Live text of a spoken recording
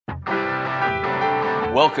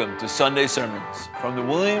Welcome to Sunday Sermons from the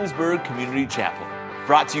Williamsburg Community Chapel,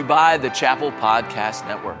 brought to you by the Chapel Podcast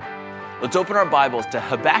Network. Let's open our Bibles to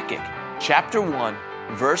Habakkuk chapter 1,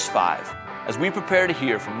 verse 5, as we prepare to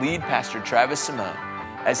hear from lead pastor Travis Simone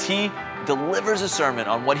as he delivers a sermon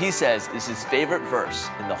on what he says is his favorite verse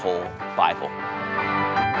in the whole Bible.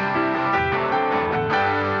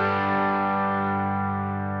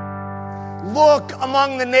 Look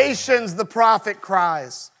among the nations, the prophet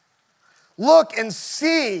cries. Look and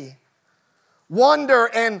see, wonder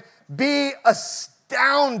and be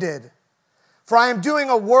astounded. For I am doing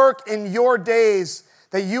a work in your days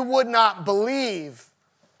that you would not believe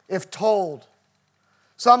if told.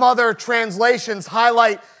 Some other translations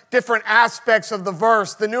highlight different aspects of the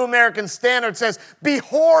verse. The New American Standard says, be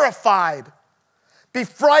horrified, be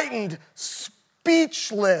frightened,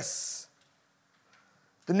 speechless.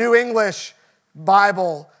 The New English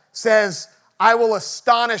Bible says, I will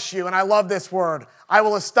astonish you, and I love this word. I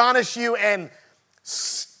will astonish you and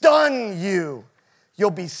stun you.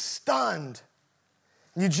 You'll be stunned.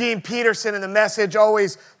 Eugene Peterson in The Message,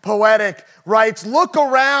 always poetic, writes, look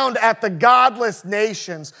around at the godless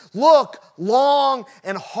nations. Look long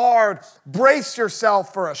and hard. Brace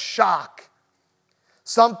yourself for a shock.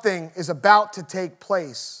 Something is about to take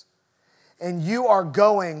place, and you are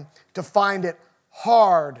going to find it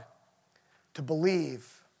hard to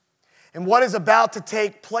believe. And what is about to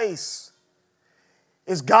take place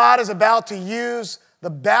is God is about to use the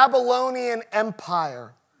Babylonian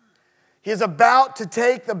Empire. He is about to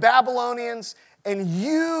take the Babylonians and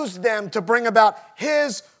use them to bring about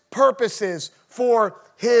his purposes for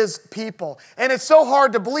his people. And it's so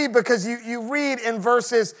hard to believe because you read in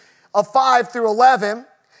verses of 5 through 11,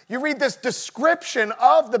 you read this description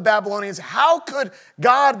of the Babylonians. How could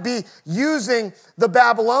God be using the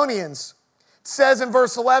Babylonians? It says in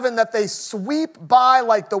verse 11 that they sweep by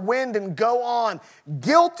like the wind and go on.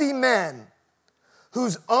 Guilty men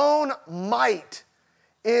whose own might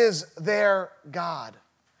is their God.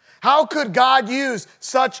 How could God use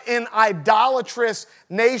such an idolatrous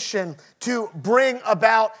nation to bring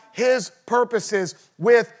about his purposes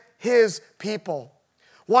with his people?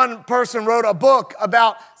 One person wrote a book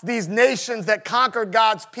about these nations that conquered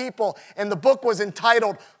God's people, and the book was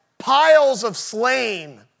entitled Piles of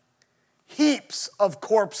Slain, Heaps of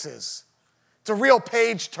Corpses. It's a real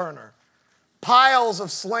page turner. Piles of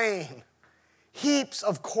slain, heaps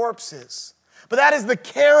of corpses. But that is the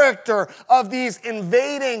character of these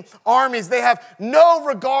invading armies. They have no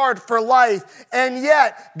regard for life. And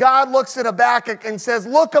yet, God looks at Habakkuk and says,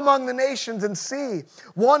 look among the nations and see,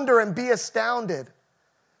 wonder and be astounded.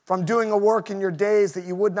 For I'm doing a work in your days that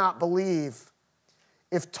you would not believe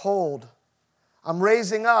if told. I'm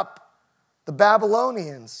raising up the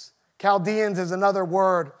Babylonians. Chaldeans is another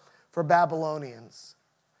word for Babylonians.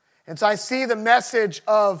 And so I see the message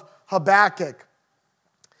of Habakkuk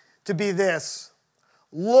to be this: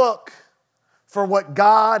 look for what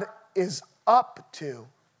God is up to.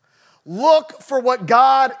 Look for what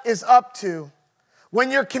God is up to. When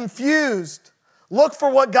you're confused, look for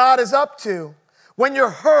what God is up to. When you're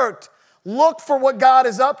hurt, look for what God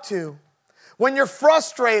is up to. When you're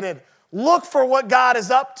frustrated, look for what God is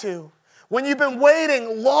up to. When you've been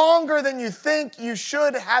waiting longer than you think you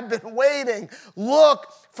should have been waiting, look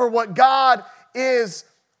for what God is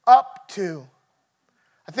up to.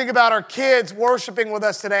 I think about our kids worshiping with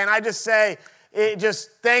us today, and I just say,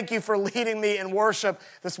 thank you for leading me in worship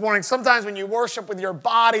this morning. Sometimes when you worship with your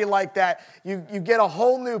body like that, you get a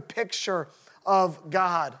whole new picture of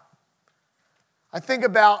God. I think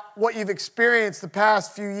about what you've experienced the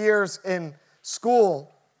past few years in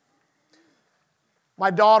school. My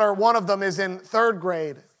daughter, one of them, is in third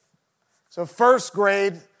grade. So first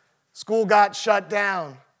grade, school got shut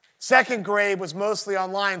down. Second grade was mostly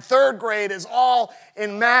online. Third grade is all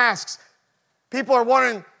in masks. People are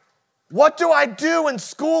wondering, what do I do when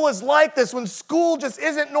school is like this, when school just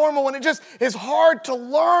isn't normal, when it just is hard to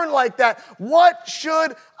learn like that? What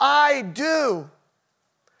should I do?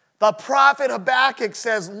 The prophet Habakkuk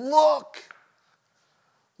says, look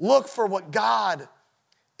for what God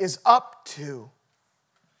is up to.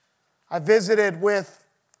 I visited with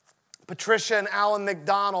Patricia and Alan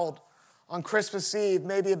McDonald on Christmas Eve,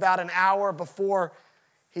 maybe about an hour before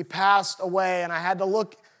he passed away. And I had to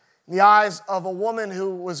look in the eyes of a woman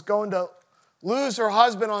who was going to lose her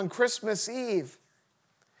husband on Christmas Eve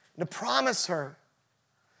and to promise her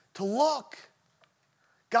to look.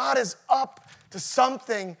 God is up to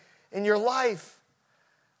something in your life.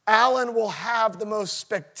 Alan will have the most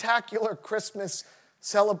spectacular Christmas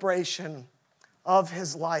celebration of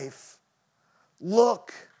his life.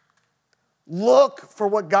 Look for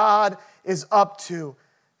what God is up to,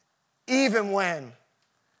 even when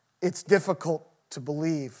it's difficult to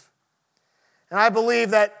believe. And I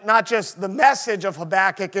believe that not just the message of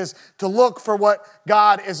Habakkuk is to look for what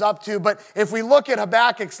God is up to, but if we look at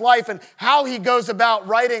Habakkuk's life and how he goes about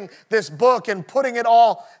writing this book and putting it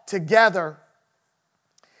all together,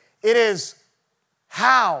 it is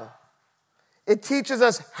how. It teaches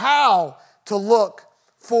us how to look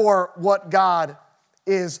for what God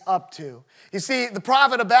is up to. You see, the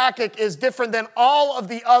prophet Habakkuk is different than all of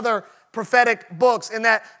the other prophetic books in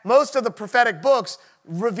that most of the prophetic books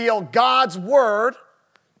reveal God's word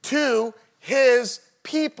to his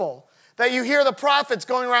people. That you hear the prophets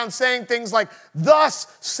going around saying things like, "Thus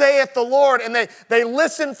saith the Lord," and they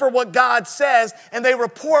listen for what God says and they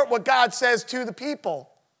report what God says to the people.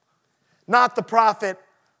 Not the prophet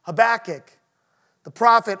Habakkuk. The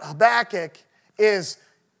prophet Habakkuk is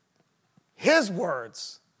his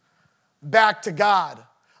words back to God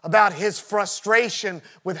about his frustration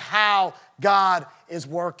with how God is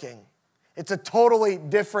working. It's a totally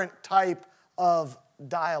different type of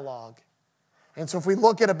dialogue. And so if we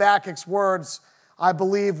look at Habakkuk's words, I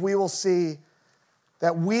believe we will see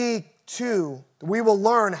that we will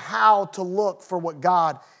learn how to look for what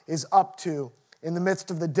God is up to in the midst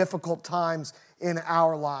of the difficult times in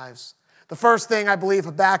our lives. The first thing I believe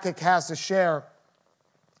Habakkuk has to share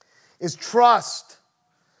is trust.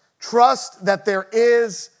 Trust that there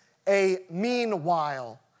is a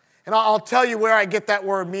meanwhile. And I'll tell you where I get that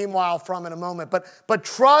word meanwhile from in a moment. But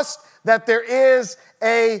trust that there is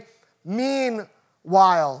a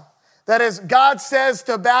meanwhile. That is, God says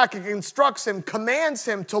to Habakkuk, instructs him, commands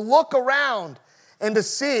him to look around and to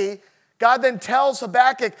see. God then tells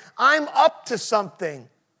Habakkuk, I'm up to something.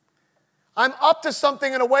 I'm up to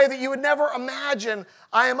something in a way that you would never imagine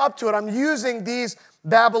I am up to it. I'm using these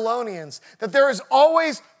Babylonians. That there is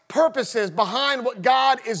always purposes behind what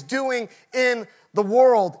God is doing in the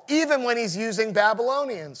world, even when he's using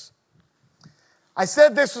Babylonians. I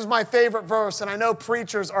said this was my favorite verse, and I know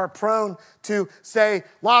preachers are prone to say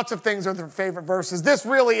lots of things are their favorite verses. This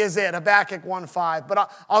really is it, Habakkuk 1:5.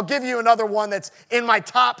 But I'll give you another one that's in my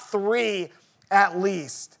top 3 at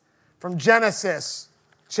least. From Genesis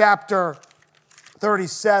chapter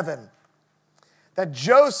 37. That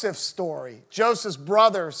Joseph's story, Joseph's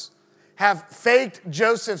brothers have faked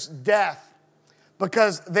Joseph's death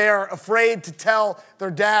because they're afraid to tell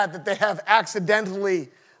their dad that they have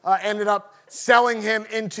accidentally ended up selling him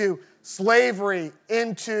into slavery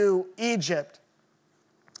into Egypt.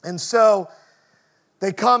 And so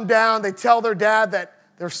they come down, they tell their dad that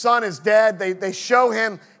their son is dead. They show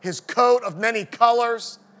him his coat of many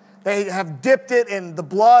colors. They have dipped it in the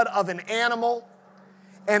blood of an animal.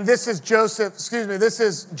 And this is this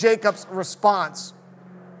is Jacob's response.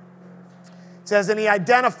 It says, and he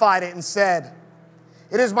identified it and said,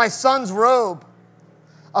 it is my son's robe.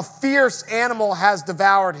 A fierce animal has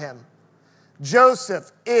devoured him.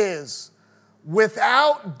 Joseph is,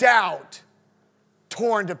 without doubt,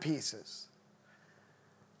 torn to pieces.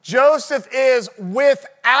 Joseph is,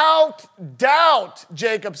 without doubt,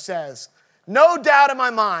 Jacob says. No doubt in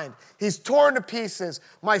my mind. He's torn to pieces.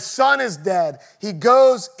 My son is dead. He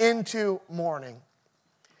goes into mourning.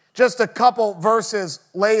 Just a couple verses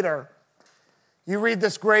later, you read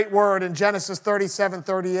this great word in Genesis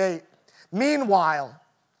 37:38. Meanwhile,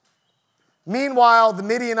 the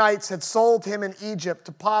Midianites had sold him in Egypt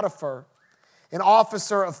to Potiphar, an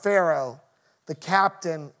officer of Pharaoh, the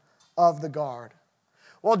captain of the guard.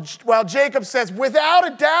 Well, Jacob says, without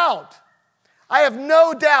a doubt, I have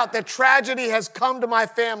no doubt that tragedy has come to my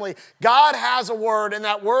family. God has a word, and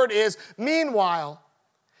that word is meanwhile.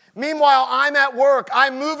 Meanwhile, I'm at work.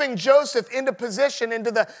 I'm moving Joseph into position,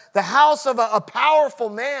 into the house of a powerful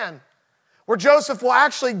man, where Joseph will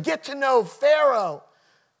actually get to know Pharaoh,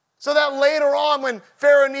 so that later on, when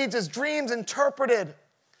Pharaoh needs his dreams interpreted,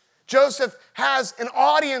 Joseph has an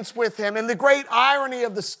audience with him. And the great irony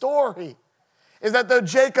of the story is that though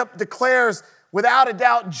Jacob declares, without a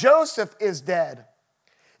doubt, Joseph is dead,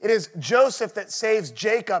 it is Joseph that saves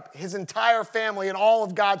Jacob, his entire family, and all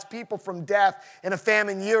of God's people from death in a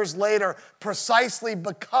famine years later, precisely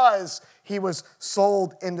because he was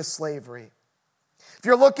sold into slavery. If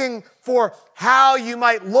you're looking for how you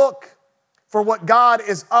might look for what God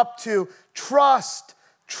is up to, trust.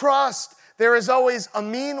 There is always a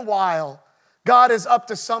meanwhile. God is up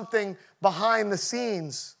to something behind the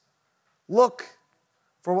scenes. Look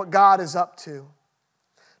for what God is up to.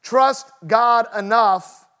 Trust God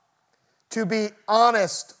enough to be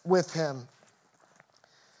honest with him.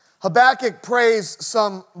 Habakkuk prays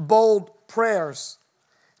some bold prayers.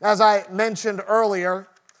 As I mentioned earlier,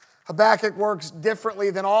 Habakkuk works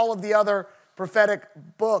differently than all of the other prophetic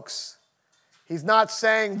books. He's not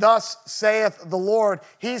saying, thus saith the Lord.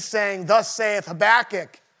 He's saying, thus saith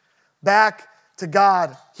Habakkuk, back to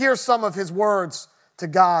God. Here's some of his words to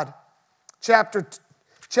God. Chapter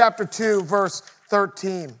 2, verse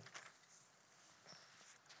 13.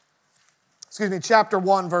 Chapter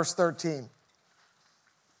 1, verse 13.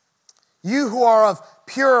 You who are of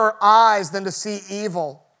purer eyes than to see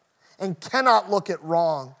evil and cannot look at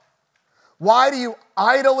wrong, why do you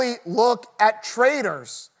idly look at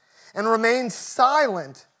traitors and remain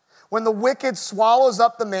silent when the wicked swallows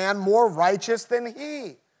up the man more righteous than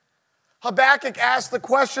he? Habakkuk asked the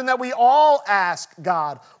question that we all ask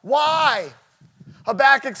God. Why?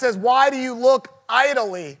 Habakkuk says, why do you look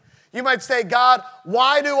idly? You might say, God,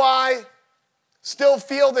 why do I still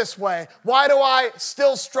feel this way? Why do I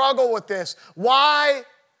still struggle with this? Why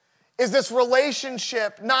is this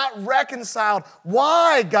relationship not reconciled?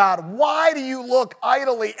 Why, God? Why do you look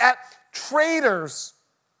idly at traitors?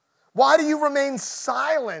 Why do you remain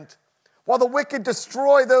silent while the wicked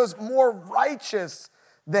destroy those more righteous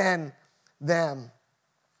than them?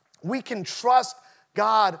 We can trust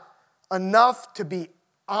God enough to be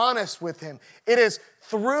honest with him. It is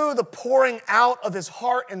through the pouring out of his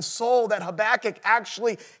heart and soul that Habakkuk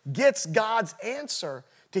actually gets God's answer,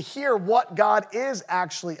 to hear what God is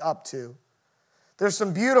actually up to. There's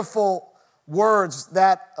some beautiful words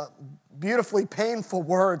beautifully painful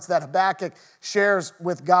words that Habakkuk shares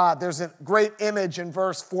with God. There's a great image in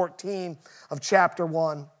verse 14 of chapter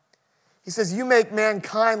 1. He says, you make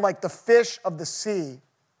mankind like the fish of the sea,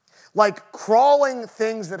 like crawling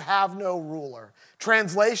things that have no ruler.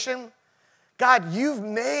 Translation, God, you've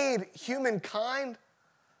made humankind,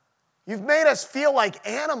 you've made us feel like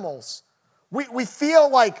animals. We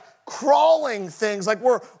feel like crawling things, like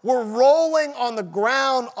we're rolling on the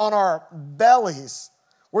ground on our bellies.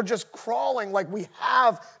 We're just crawling like we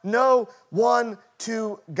have no one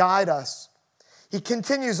to guide us. He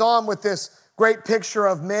continues on with this great picture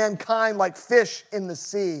of mankind like fish in the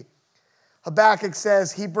sea. Habakkuk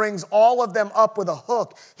says he brings all of them up with a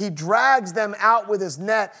hook. He drags them out with his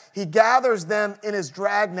net. He gathers them in his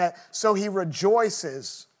dragnet, so he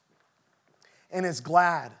rejoices and is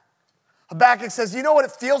glad. Habakkuk says, you know what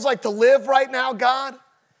it feels like to live right now, God? It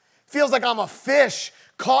feels like I'm a fish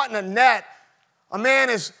caught in a net. A man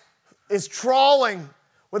is trawling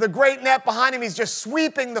with a great net behind him. He's just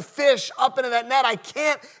sweeping the fish up into that net. I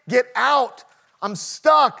can't get out. I'm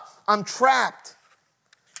stuck. I'm trapped.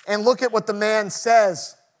 And look at what the man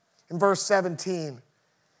says in verse 17.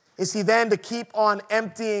 Is he then to keep on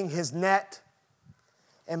emptying his net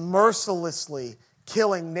and mercilessly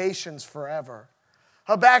killing nations forever?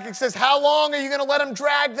 Habakkuk says, how long are you going to let him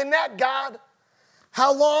drag the net, God?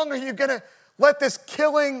 How long are you going to let this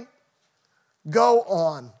killing go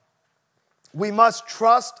on? We must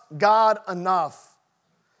trust God enough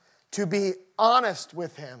to be honest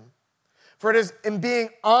with him. For it is in being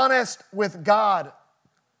honest with God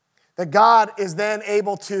that God is then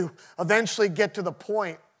able to eventually get to the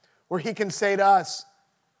point where he can say to us,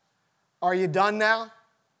 are you done now?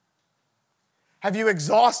 Have you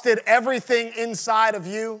exhausted everything inside of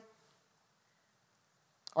you?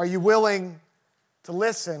 Are you willing to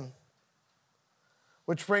listen?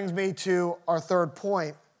 Which brings me to our third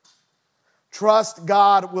point. Trust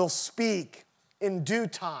God will speak in due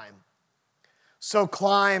time, so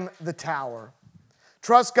climb the tower.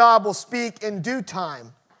 Trust God will speak in due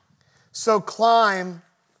time, so climb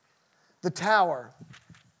the tower.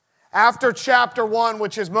 After chapter 1,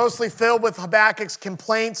 which is mostly filled with Habakkuk's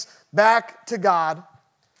complaints back to God,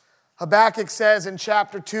 Habakkuk says in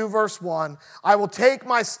chapter 2, verse 1, I will take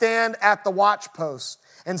my stand at the watchpost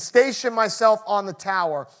and station myself on the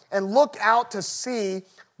tower and look out to see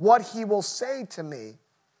what he will say to me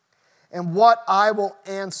and what I will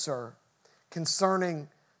answer concerning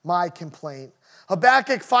my complaint.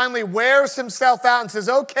 Habakkuk finally wears himself out and says,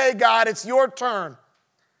 okay, God, it's your turn.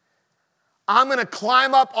 I'm going to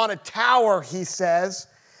climb up on a tower, he says,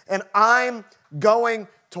 and I'm going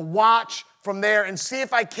to watch from there and see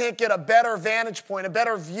if I can't get a better vantage point, a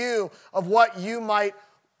better view of what you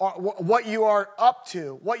are up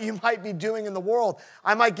to, what you might be doing in the world.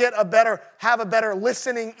 I might have a better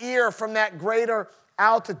listening ear from that greater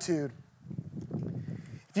altitude.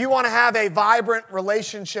 If you want to have a vibrant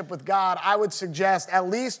relationship with God, I would suggest at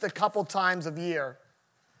least a couple times a year,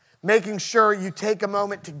 making sure you take a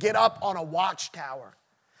moment to get up on a watchtower.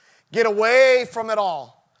 Get away from it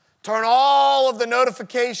all. Turn all of the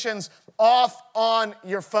notifications off on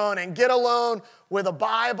your phone and get alone with a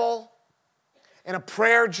Bible and a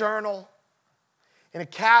prayer journal in a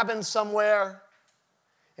cabin somewhere,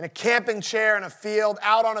 in a camping chair in a field,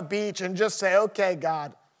 out on a beach, and just say, okay,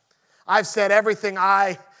 God, I've said everything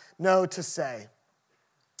I know to say.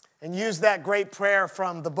 And use that great prayer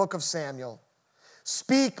from the book of Samuel.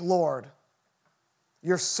 Speak, Lord.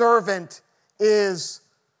 Your servant is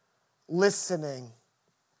listening.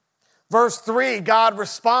 Verse 3, God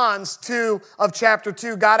responds of chapter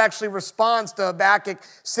 2. God actually responds to Habakkuk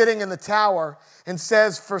sitting in the tower and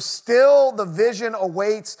says, "For still the vision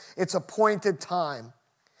awaits its appointed time.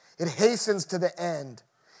 It hastens to the end.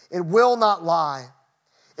 It will not lie.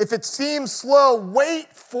 If it seems slow,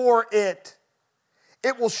 wait for it.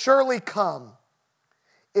 It will surely come.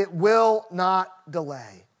 It will not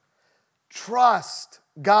delay." Trust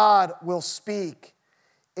God will speak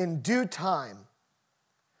in due time.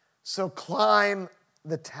 So climb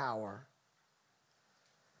the tower.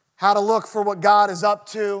 How to look for what God is up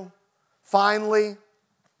to. Finally,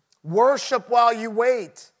 worship while you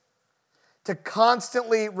wait. To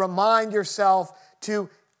constantly remind yourself to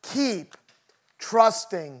keep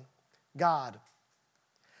trusting God.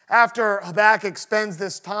 After Habakkuk spends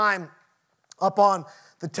this time up on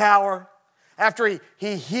the tower, after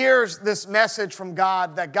he hears this message from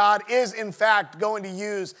God that God is in fact going to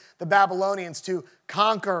use the Babylonians to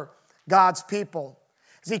conquer God's people,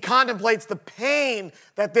 as he contemplates the pain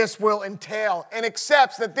that this will entail and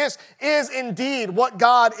accepts that this is indeed what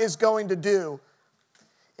God is going to do,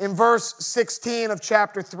 in verse 16 of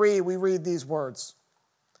chapter 3, we read these words.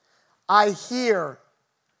 I hear,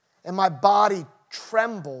 and my body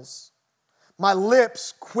trembles. My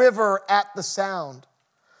lips quiver at the sound.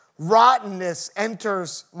 Rottenness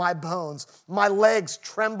enters my bones. My legs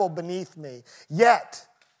tremble beneath me. Yet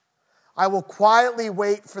I will quietly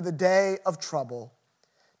wait for the day of trouble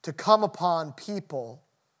to come upon people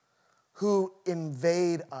who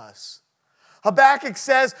invade us. Habakkuk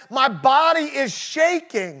says, my body is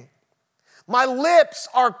shaking. My lips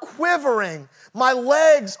are quivering. My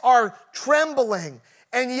legs are trembling.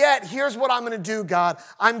 And yet, here's what I'm going to do, God.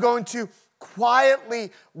 I'm going to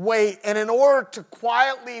quietly wait. And in order to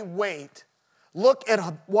quietly wait, look at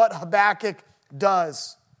what Habakkuk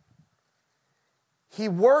does. He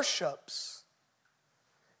worships.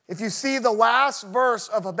 If you see the last verse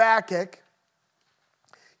of Habakkuk,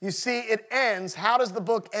 you see it ends. How does the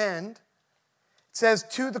book end? It says,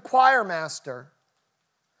 to the choir master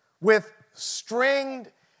with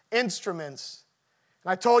stringed instruments.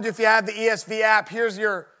 And I told you if you have the ESV app, here's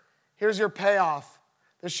your payoff.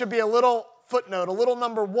 There should be a little footnote, a little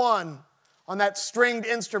number 1 on that stringed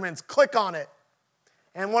instruments. Click on it.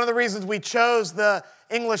 And one of the reasons we chose the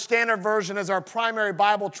English Standard Version as our primary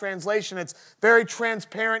Bible translation, it's very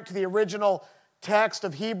transparent to the original text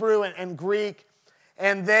of Hebrew and Greek.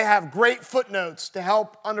 And they have great footnotes to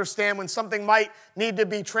help understand when something might need to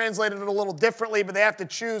be translated a little differently, but they have to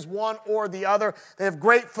choose one or the other. They have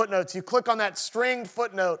great footnotes. You click on that stringed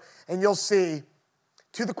footnote and you'll see,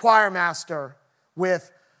 to the choir master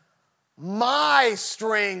with my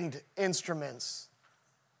stringed instruments.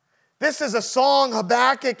 This is a song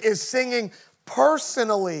Habakkuk is singing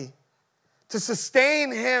personally to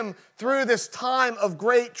sustain him through this time of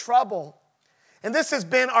great trouble. And this has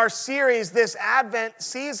been our series this Advent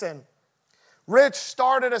season. Rich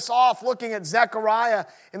started us off looking at Zechariah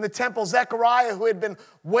in the temple. Zechariah, who had been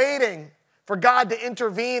waiting for God to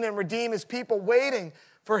intervene and redeem his people, waiting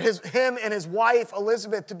for him and his wife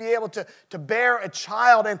Elizabeth to be able to bear a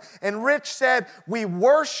child. And Rich said, we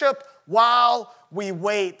worship while we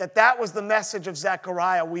wait. That was the message of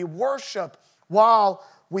Zechariah. We worship while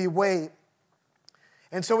we wait.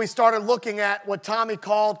 And so we started looking at what Tommy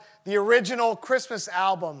called the original Christmas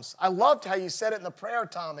albums. I loved how you said it in the prayer,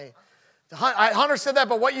 Tommy. Hunter said that,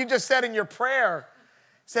 but what you just said in your prayer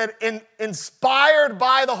said, inspired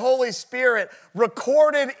by the Holy Spirit,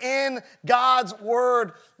 recorded in God's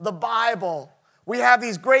Word, the Bible. We have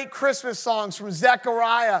these great Christmas songs from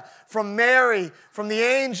Zechariah, from Mary, from the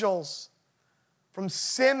angels, from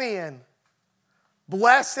Simeon.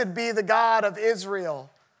 Blessed be the God of Israel.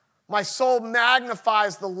 My soul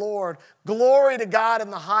magnifies the Lord. Glory to God in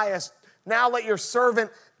the highest. Now let your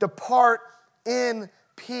servant depart in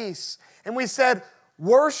peace. And we said,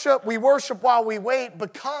 we worship while we wait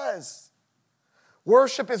because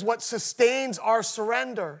worship is what sustains our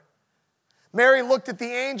surrender. Mary looked at the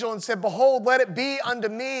angel and said, behold, let it be unto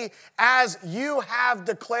me as you have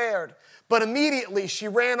declared. But immediately she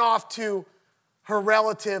ran off to her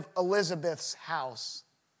relative Elizabeth's house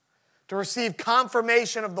to receive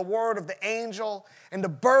confirmation of the word of the angel and to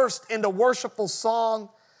burst into worshipful song,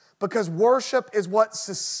 because worship is what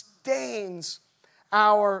sustains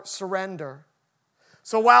our surrender.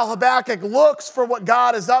 So while Habakkuk looks for what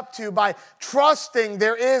God is up to by trusting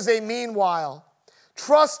there is a meanwhile,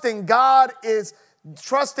 trusting God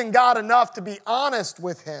enough to be honest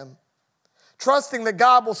with him, trusting that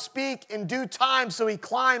God will speak in due time, so he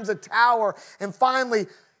climbs a tower. And finally,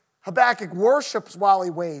 Habakkuk worships while he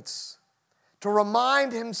waits to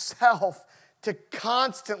remind himself to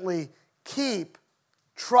constantly keep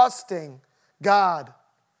trusting God.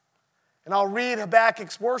 And I'll read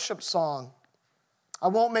Habakkuk's worship song. I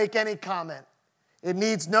won't make any comment. It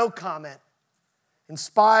needs no comment.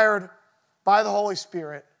 Inspired by the Holy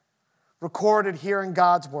Spirit, recorded here in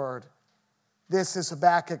God's Word. This is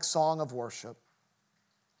Habakkuk's song of worship.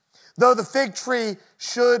 Though the fig tree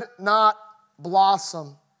should not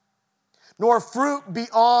blossom, nor fruit be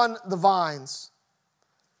on the vines,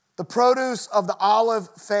 the produce of the olive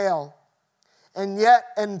fail,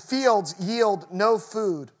 and fields yield no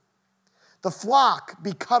food, the flock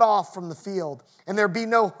be cut off from the field, and there be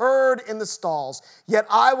no herd in the stalls, yet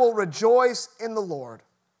I will rejoice in the Lord.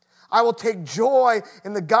 I will take joy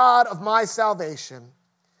in the God of my salvation.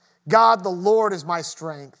 God the Lord is my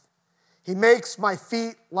strength. He makes my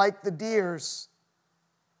feet like the deer's.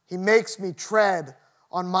 He makes me tread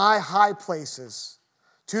on my high places.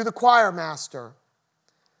 To the choir master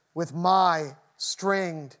with my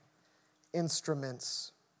stringed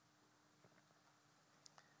instruments.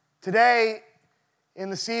 Today,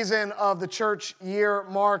 in the season of the church year,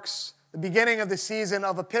 marks the beginning of the season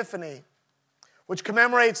of Epiphany, which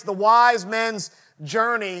commemorates the wise men's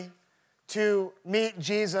journey to meet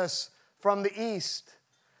Jesus from the east.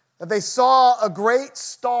 That they saw a great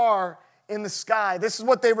star in the sky. This is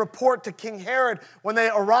what they report to King Herod when they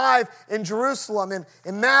arrive in Jerusalem.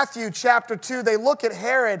 In Matthew chapter 2, they look at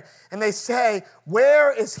Herod and they say,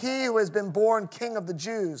 "Where is he who has been born King of the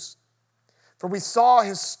Jews? For we saw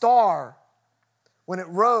his star when it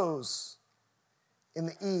rose in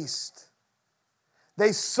the east."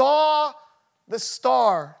 They saw the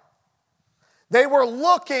star. They were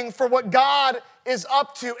looking for what God is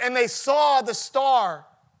up to, and they saw the star.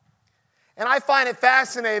 And I find it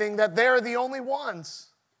fascinating that they're the only ones,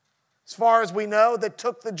 as far as we know, that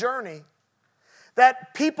took the journey.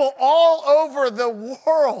 That people all over the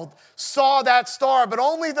world saw that star, but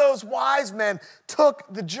only those wise men took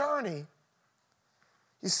the journey.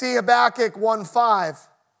 You see, Habakkuk 1:5,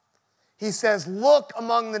 he says, "Look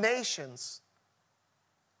among the nations,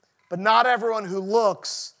 but not everyone who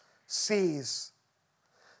looks sees."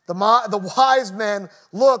 The wise men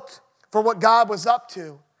looked for what God was up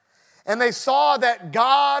to, and they saw that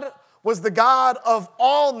God was the God of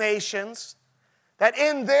all nations, that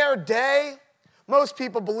in their day, most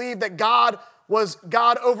people believed that God was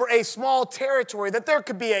God over a small territory, that there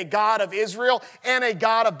could be a God of Israel and a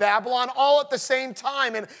God of Babylon all at the same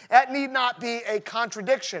time, and that need not be a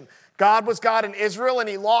contradiction. God was God in Israel, and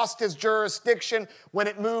he lost his jurisdiction when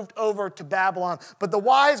it moved over to Babylon. But the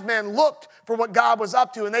wise men looked for what God was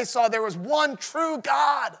up to, and they saw there was one true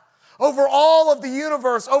God over all of the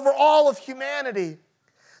universe, over all of humanity.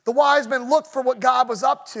 The wise men looked for what God was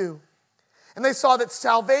up to, and they saw that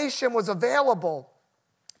salvation was available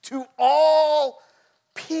to all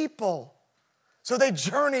people. So they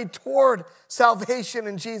journeyed toward salvation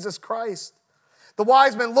in Jesus Christ. The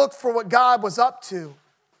wise men looked for what God was up to.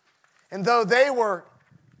 And though they were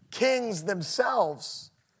kings themselves,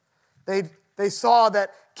 they saw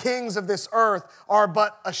that kings of this earth are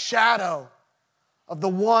but a shadow of the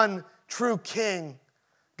one true king,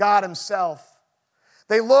 God himself.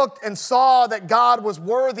 They looked and saw that God was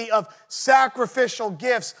worthy of sacrificial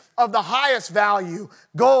gifts of the highest value: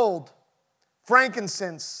 gold,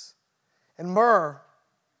 frankincense, and myrrh.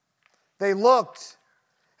 They looked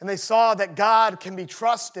and they saw that God can be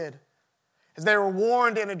trusted. As they were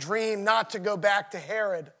warned in a dream not to go back to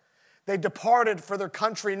Herod, they departed for their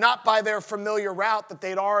country, not by their familiar route that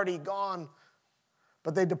they'd already gone,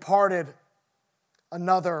 but they departed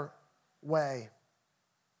another way.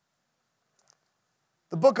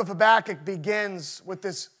 The book of Habakkuk begins with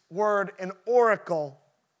this word, an oracle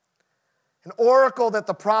that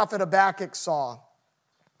the prophet Habakkuk saw.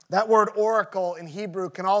 That word oracle in Hebrew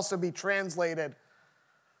can also be translated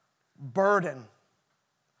burden.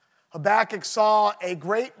 Habakkuk saw a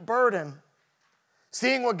great burden.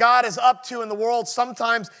 Seeing what God is up to in the world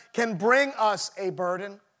sometimes can bring us a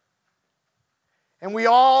burden. And we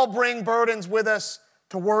all bring burdens with us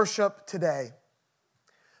to worship today.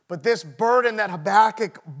 But this burden that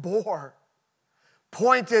Habakkuk bore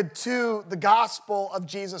pointed to the gospel of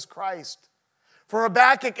Jesus Christ. For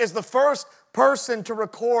Habakkuk is the first person to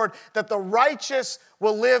record that the righteous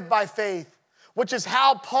will live by faith, which is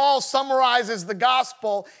how Paul summarizes the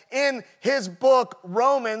gospel in his book,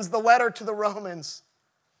 Romans, the letter to the Romans.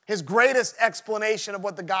 His greatest explanation of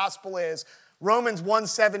what the gospel is. Romans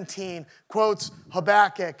 1:17 quotes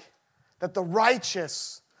Habakkuk that the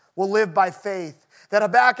righteous will live by faith, that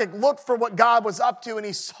Habakkuk looked for what God was up to, and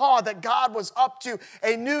he saw that God was up to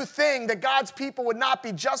a new thing, that God's people would not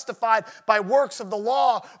be justified by works of the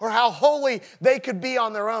law or how holy they could be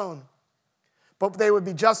on their own, but they would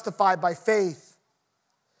be justified by faith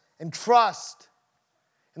and trust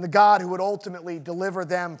in the God who would ultimately deliver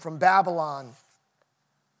them from Babylon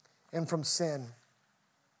and from sin.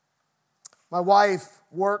 My wife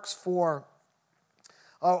works for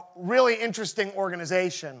a really interesting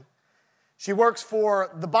organization. She works for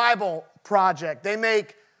the Bible Project. They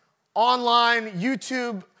make online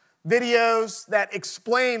YouTube videos that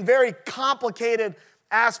explain very complicated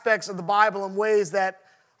aspects of the Bible in ways that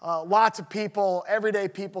lots of people, everyday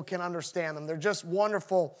people, can understand them. They're just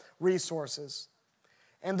wonderful resources.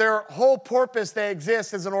 And their whole purpose they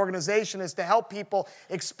exist as an organization is to help people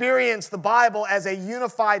experience the Bible as a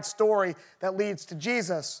unified story that leads to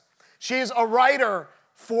Jesus. She's a writer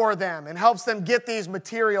for them and helps them get these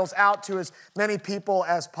materials out to as many people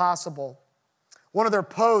as possible. One of their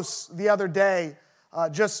posts the other day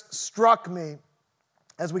just struck me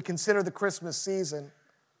as we consider the Christmas season.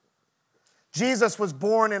 Jesus was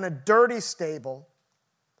born in a dirty stable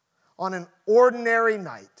on an ordinary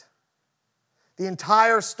night. The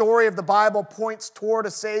entire story of the Bible points toward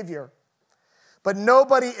a Savior, but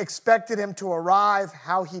nobody expected him to arrive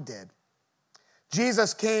how he did.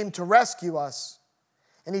 Jesus came to rescue us,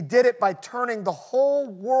 and he did it by turning the whole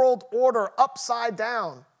world order upside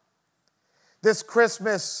down. This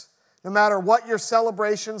Christmas, no matter what your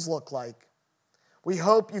celebrations look like, we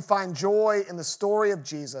hope you find joy in the story of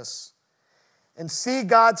Jesus and see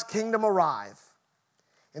God's kingdom arrive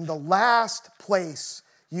in the last place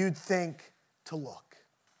you'd think to look.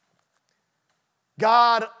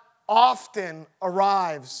 God often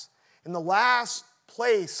arrives in the last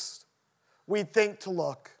place we'd think to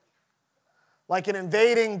look, like an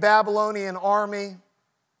invading Babylonian army,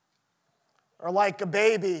 or like a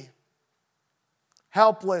baby,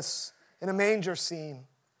 helpless in a manger scene,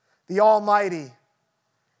 the Almighty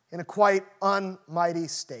in a quite unmighty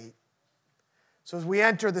state. So as we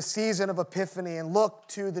enter the season of Epiphany and look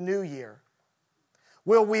to the new year,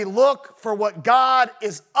 will we look for what God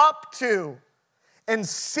is up to and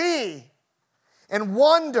see and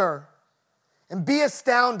wonder and be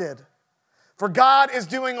astounded? For God is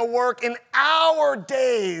doing a work in our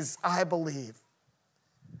days, I believe,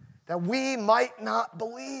 that we might not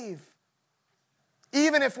believe,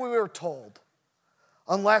 even if we were told,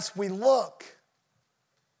 unless we look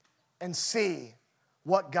and see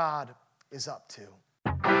what God is up to.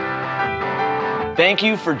 Thank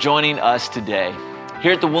you for joining us today.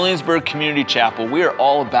 Here at the Williamsburg Community Chapel, we are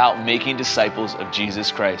all about making disciples of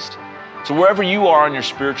Jesus Christ. So wherever you are on your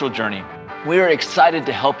spiritual journey, we are excited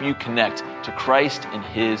to help you connect to Christ and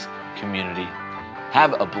His community.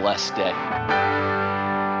 Have a blessed day.